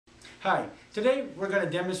Hi, today we're going to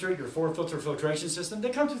demonstrate your 4-filter filtration system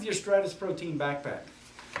that comes with your Stratus protein backpack.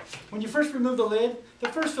 When you first remove the lid, the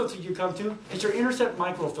first filter you come to is your intercept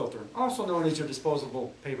microfilter, also known as your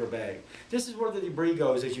disposable paper bag. This is where the debris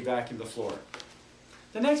goes as you vacuum the floor.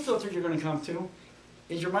 The next filter you're going to come to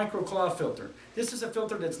is your microcloth filter. This is a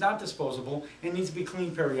filter that's not disposable and needs to be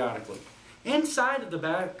cleaned periodically. Inside of the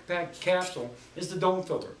backpack capsule is the dome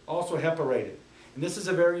filter, also HEPA rated. And this is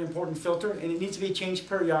a very important filter, and it needs to be changed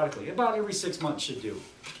periodically. About every 6 months should do.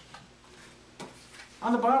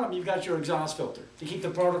 On the bottom, you've got your exhaust filter to keep the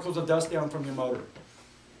particles of dust down from your motor.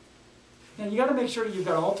 Now, you got to make sure you've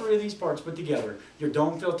got all three of these parts put together: your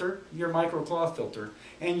dome filter, your microcloth filter,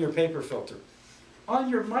 and your paper filter. On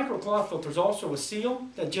your microcloth filter is also a seal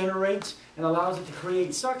that generates and allows it to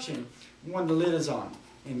create suction when the lid is on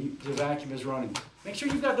and the vacuum is running. Make sure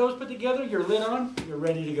you've got those put together, your lid on, you're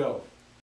ready to go.